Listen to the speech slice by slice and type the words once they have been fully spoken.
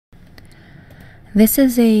This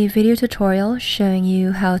is a video tutorial showing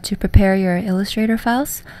you how to prepare your Illustrator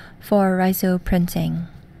files for Riso printing.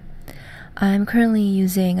 I'm currently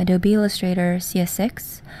using Adobe Illustrator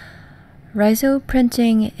CS6. Riso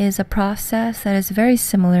printing is a process that is very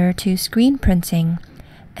similar to screen printing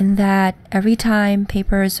in that every time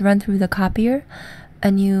paper is run through the copier,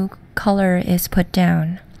 a new color is put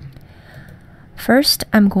down. First,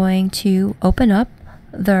 I'm going to open up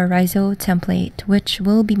the Riso template, which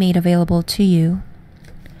will be made available to you.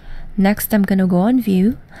 Next, I'm going to go on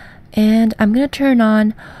View, and I'm going to turn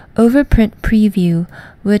on Overprint Preview,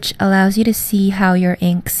 which allows you to see how your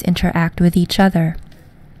inks interact with each other.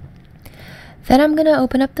 Then I'm going to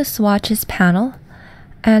open up the swatches panel,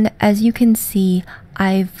 and as you can see,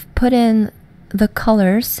 I've put in the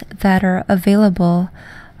colors that are available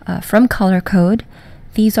from color code.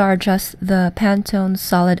 These are just the Pantone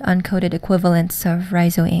solid uncoated equivalents of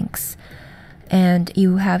Riso inks, and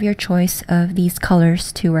you have your choice of these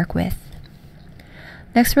colors to work with.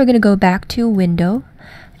 Next, we're going to go back to Window,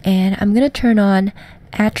 and I'm going to turn on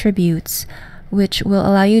Attributes, which will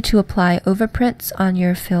allow you to apply overprints on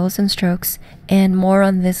your fills and strokes, and more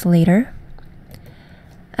on this later.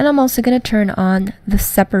 And I'm also going to turn on the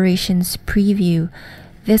Separations Preview.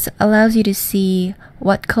 This allows you to see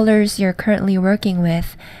what colors you're currently working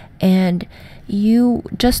with, and you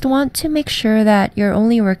just want to make sure that you're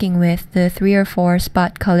only working with the 3 or 4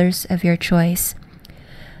 spot colors of your choice.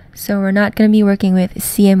 So we're not going to be working with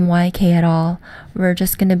CMYK at all. We're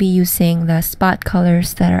just going to be using the spot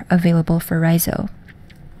colors that are available for Riso.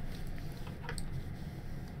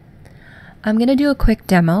 I'm going to do a quick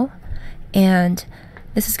demo, and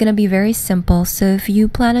this is going to be very simple, so if you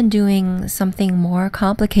plan on doing something more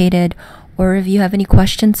complicated or if you have any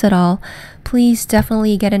questions at all, please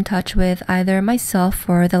definitely get in touch with either myself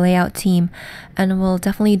or the layout team, and we'll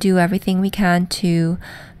definitely do everything we can to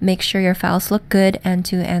make sure your files look good and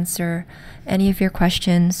to answer any of your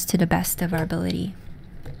questions to the best of our ability.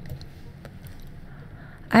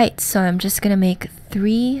 Alright, so I'm just going to make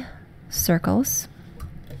 3 circles.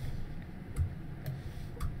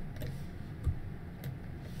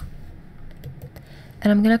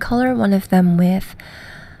 And I'm going to color one of them with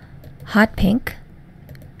hot pink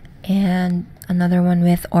and another one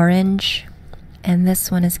with orange, and this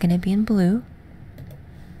one is going to be in blue.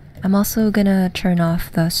 I'm also going to turn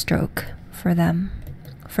off the stroke for them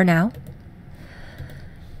for now.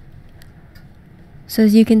 So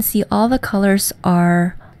as you can see, all the colors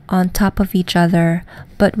are on top of each other,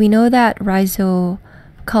 but we know that Riso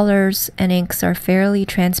colors and inks are fairly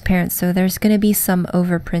transparent, so there's going to be some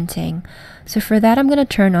overprinting. So for that, I'm going to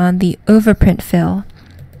turn on the overprint fill,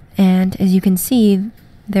 and as you can see,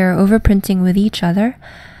 they're overprinting with each other,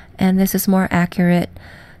 and this is more accurate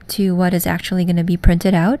to what is actually going to be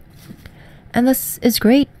printed out. And this is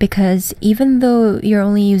great because even though you're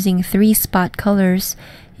only using 3 spot colors,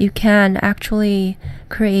 you can actually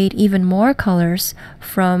create even more colors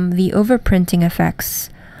from the overprinting effects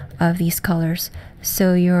of these colors.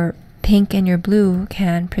 So your pink and your blue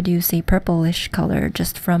can produce a purplish color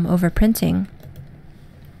just from overprinting.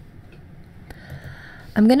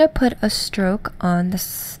 I'm going to put a stroke on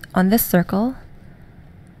this circle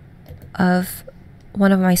of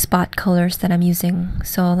one of my spot colors that I'm using.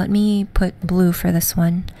 So let me put blue for this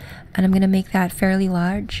one, and I'm going to make that fairly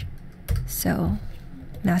large. So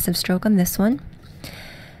massive stroke on this one.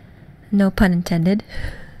 No pun intended.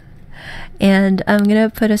 And I'm going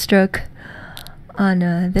to put a stroke on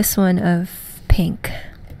this one of pink.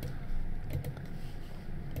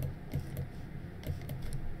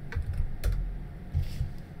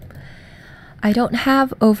 I don't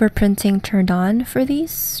have overprinting turned on for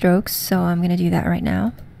these strokes, so I'm going to do that right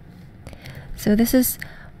now. So this is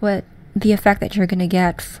what the effect that you're going to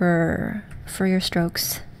get for your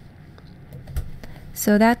strokes.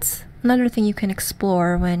 So that's another thing you can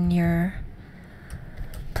explore when you're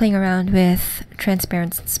playing around with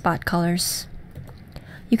transparent spot colors.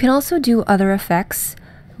 You can also do other effects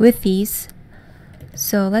with these.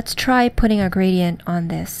 So let's try putting a gradient on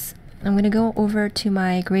this. I'm going to go over to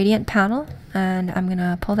my gradient panel, and I'm going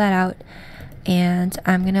to pull that out, and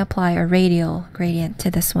I'm going to apply a radial gradient to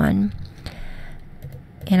this one.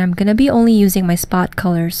 And I'm going to be only using my spot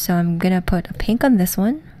colors, so I'm going to put a pink on this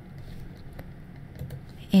one,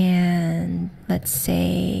 and let's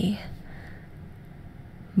say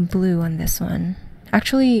blue on this one.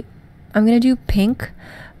 Actually, I'm going to do pink,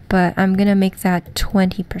 but I'm going to make that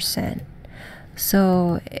 20%.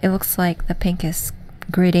 So it looks like the pink is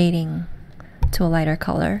gradating to a lighter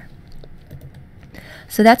color.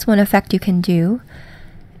 So that's one effect you can do.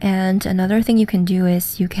 And another thing you can do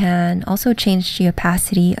is you can also change the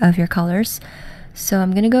opacity of your colors. So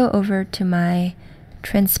I'm going to go over to my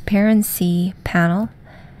transparency panel,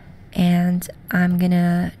 and I'm going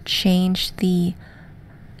to change the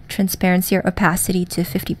transparency or opacity to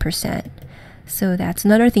 50%. So that's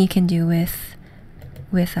another thing you can do with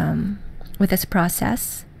this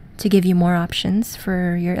process to give you more options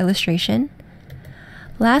for your illustration.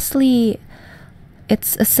 Lastly,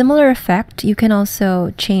 it's a similar effect. You can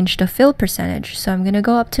also change the fill percentage. So I'm going to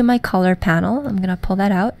go up to my color panel. I'm going to pull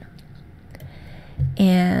that out.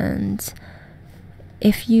 And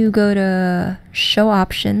if you go to show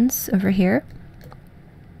options over here,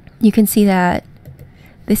 you can see that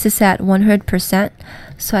this is at 100%.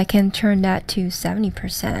 So I can turn that to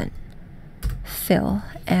 70% fill.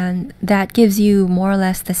 And that gives you more or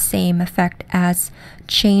less the same effect as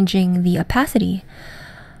changing the opacity.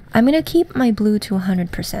 I'm going to keep my blue to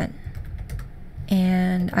 100%,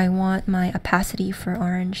 and I want my opacity for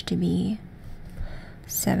orange to be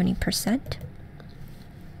 70%.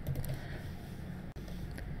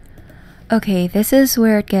 Okay, this is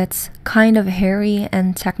where it gets kind of hairy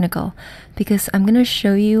and technical, because I'm going to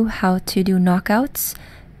show you how to do knockouts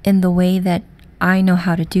in the way that I know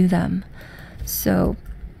how to do them. So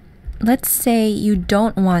let's say you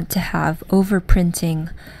don't want to have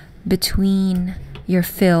overprinting between your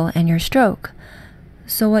fill and your stroke.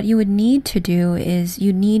 So what you would need to do is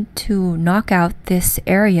you need to knock out this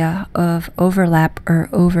area of overlap or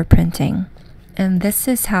overprinting. And this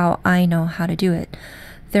is how I know how to do it.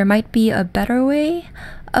 There might be a better way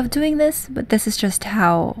of doing this, but this is just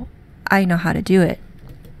how I know how to do it.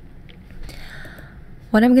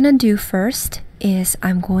 What I'm going to do first is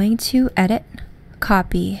I'm going to edit,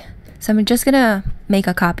 copy. So I'm just going to make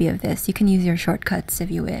a copy of this. You can use your shortcuts if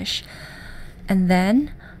you wish. And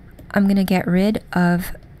then I'm going to get rid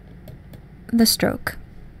of the stroke.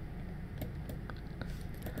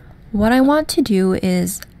 What I want to do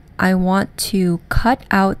is I want to cut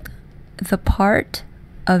out the part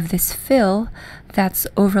of this fill that's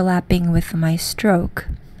overlapping with my stroke.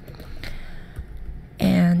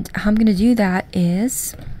 And how I'm going to do that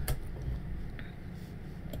is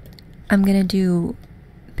I'm going to do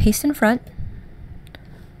paste in front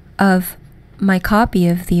of my copy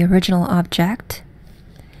of the original object,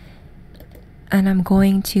 and I'm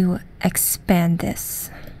going to expand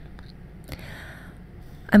this.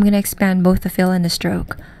 I'm going to expand both the fill and the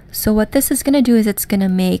stroke. So what this is going to do is it's going to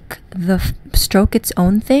make the stroke its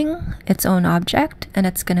own thing, its own object, and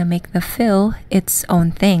it's going to make the fill its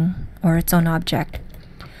own thing or its own object.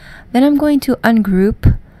 Then I'm going to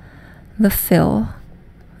ungroup the fill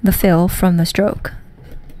from the stroke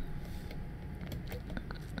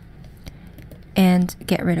and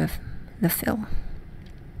get rid of the fill.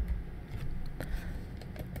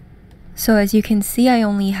 So as you can see, I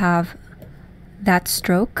only have that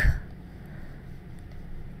stroke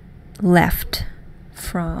left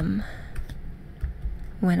from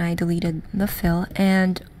when I deleted the fill.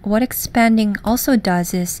 And what expanding also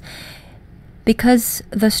does is, because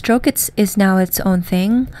the stroke is now its own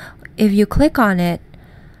thing, if you click on it,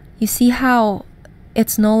 you see how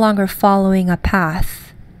it's no longer following a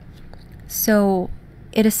path. So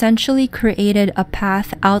it essentially created a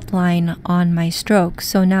path outline on my stroke.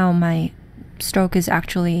 So now my stroke is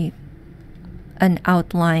actually an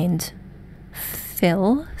outlined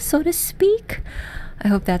fill, so to speak. I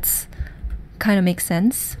hope that's kind of makes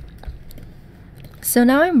sense. So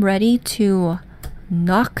now I'm ready to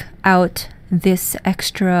knock out this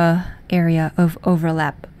extra area of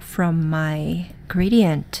overlap from my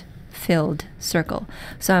gradient filled circle.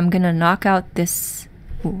 So I'm gonna knock out this.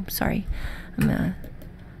 Ooh, sorry. I'm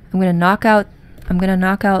gonna knock out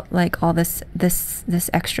like all this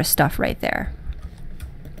extra stuff right there.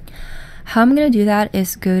 How I'm gonna do that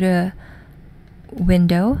is go to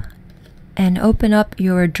Window and open up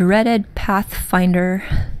your dreaded Pathfinder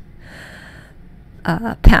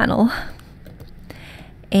panel,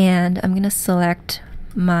 and I'm gonna select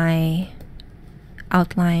my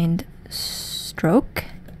outlined stroke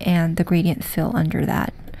and the gradient fill under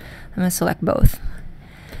that. I'm gonna select both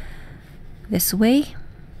this way,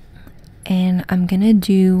 and I'm gonna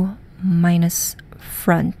do minus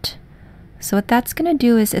front. So what that's gonna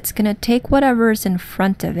do is it's gonna take whatever's in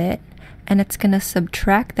front of it and it's gonna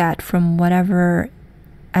subtract that from whatever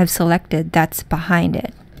I've selected that's behind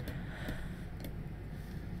it.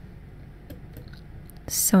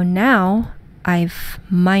 So now I've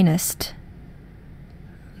minused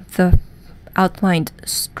the outlined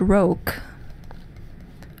stroke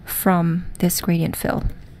from this gradient fill.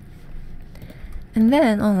 And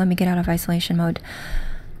then, let me get out of isolation mode.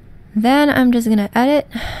 Then I'm just gonna edit,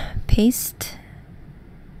 paste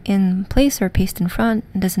in place or paste in front,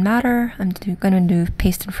 it doesn't matter. I'm gonna do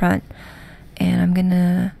paste in front, And I'm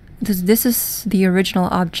gonna, this is the original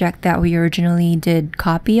object that we originally did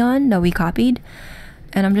copy on, that we copied.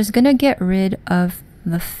 And I'm just gonna get rid of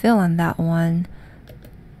the fill on that one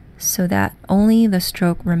so that only the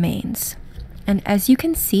stroke remains. And as you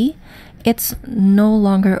can see, it's no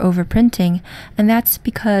longer overprinting, and that's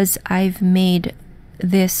because I've made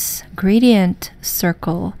this gradient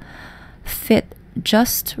circle fit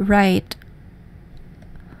just right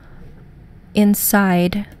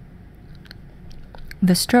inside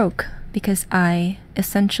the stroke, because I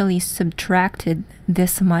essentially subtracted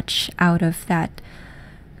this much out of that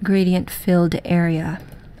gradient filled area.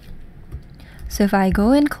 So if I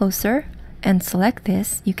go in closer and select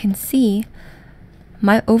this, you can see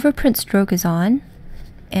my overprint stroke is on,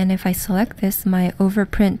 and if I select this, my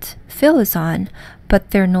overprint fill is on, but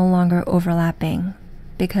they're no longer overlapping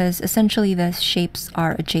because essentially the shapes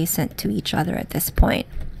are adjacent to each other at this point.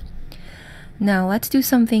 Now let's do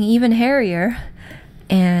something even hairier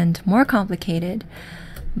and more complicated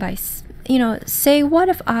by, say what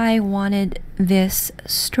if I wanted this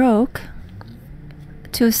stroke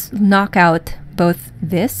to knock out both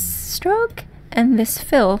this stroke and this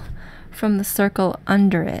fill from the circle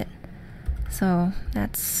under it. So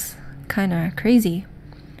that's kind of crazy.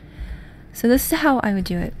 So this is how I would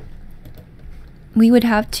do it. We would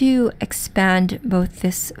have to expand both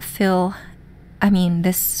this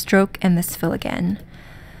this stroke and this fill again.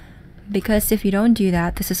 Because if you don't do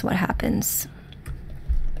that, this is what happens.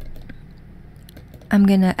 I'm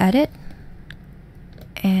gonna edit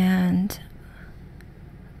and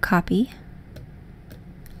copy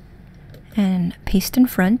and paste in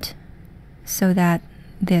front so that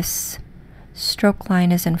this stroke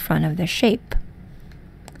line is in front of the shape.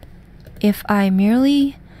 If I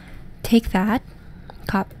merely take that,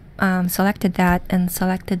 selected that, and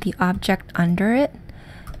selected the object under it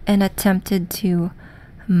and attempted to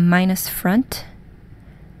minus front,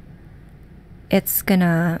 it's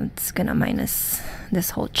gonna minus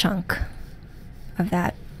this whole chunk of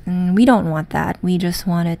that, and we don't want that. We just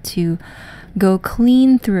want it to go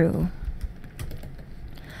clean through.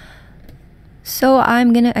 So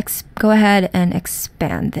I'm gonna go ahead and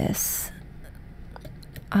expand this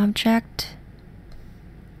object,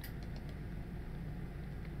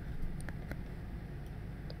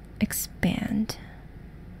 expand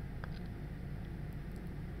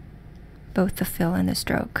both the fill and the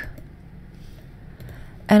stroke.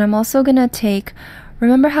 And I'm also gonna take,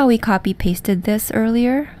 remember how we copy pasted this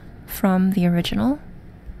earlier from the original?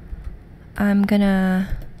 I'm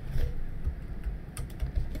gonna,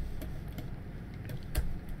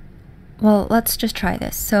 well, let's just try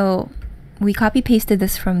this. So we copy pasted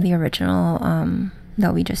this from the original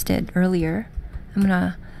that we just did earlier. I'm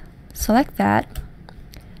gonna select that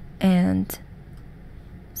and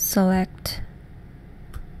select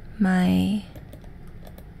I'm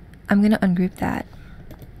gonna ungroup that.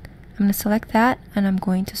 I'm gonna select that, and I'm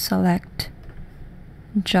going to select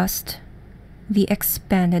just the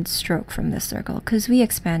expanded stroke from this circle, because we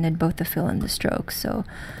expanded both the fill and the stroke. So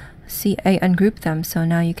see, I ungrouped them, so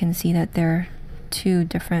now you can see that they're two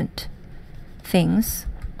different things.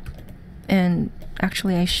 And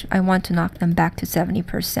actually I want to knock them back to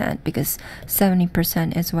 70%, because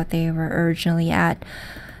 70% is what they were originally at,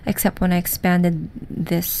 except when I expanded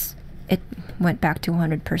this it went back to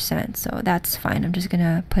 100%, so that's fine. I'm just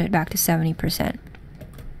gonna put it back to 70%.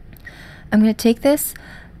 I'm gonna take this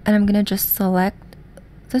and I'm gonna just select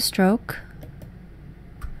the stroke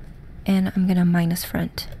and I'm gonna minus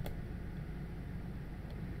front.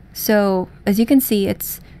 So as you can see,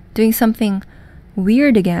 it's doing something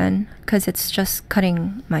weird again because it's just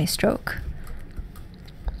cutting my stroke.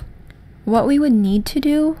 What we would need to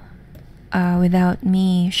do, without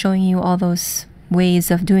me showing you all those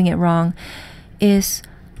ways of doing it wrong, is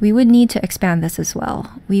we would need to expand this as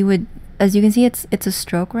well. We would, as you can see, it's a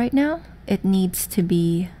stroke right now. It needs to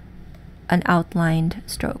be an outlined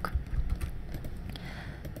stroke.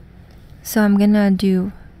 So I'm gonna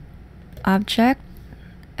do object,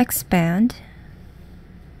 expand.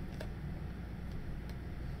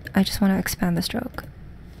 I just want to expand the stroke.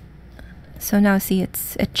 So now see,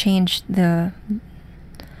 it changed the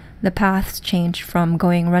paths changed from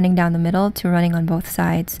running down the middle to running on both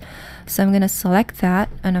sides. So I'm going to select that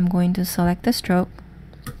and I'm going to select the stroke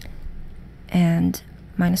and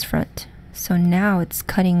minus front. So now it's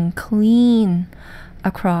cutting clean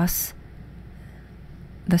across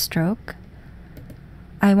the stroke.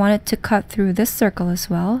 I want it to cut through this circle as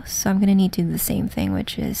well, so I'm going to need to do the same thing,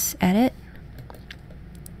 which is edit,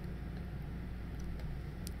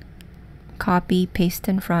 copy, paste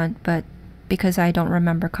in front, but because I don't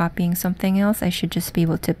remember copying something else, I should just be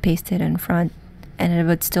able to paste it in front and it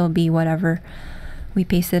would still be whatever we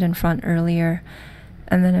pasted in front earlier.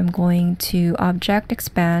 And then I'm going to object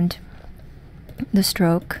expand the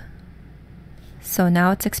stroke. So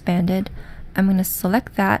now it's expanded. I'm going to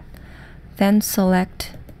select that, then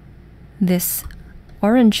select this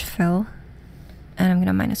orange fill, and I'm going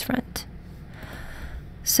to minus front.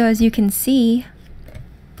 So as you can see,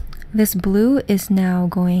 this blue is now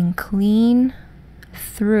going clean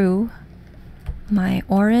through my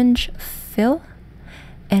orange fill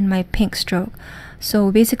and my pink stroke.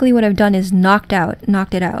 So basically what I've done is knocked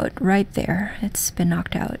it out right there. It's been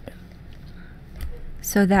knocked out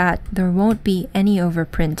so that there won't be any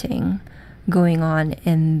overprinting going on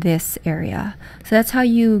in this area. So that's how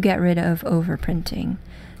you get rid of overprinting,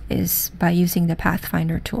 is by using the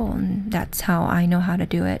Pathfinder tool, and that's how I know how to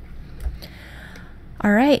do it.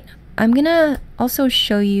 All right, I'm gonna also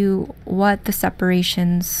show you what the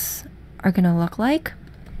separations are gonna look like,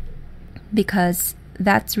 because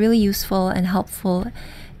that's really useful and helpful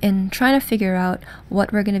in trying to figure out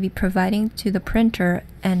what we're going to be providing to the printer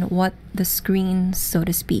and what the screen, so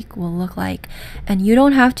to speak, will look like. And you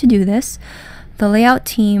don't have to do this. The layout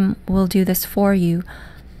team will do this for you,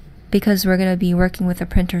 because we're going to be working with the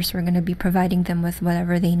printers. We're going to be providing them with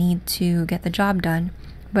whatever they need to get the job done.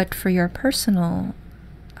 But for your personal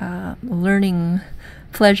learning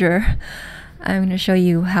pleasure, I'm going to show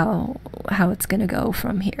you how it's going to go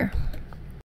from here.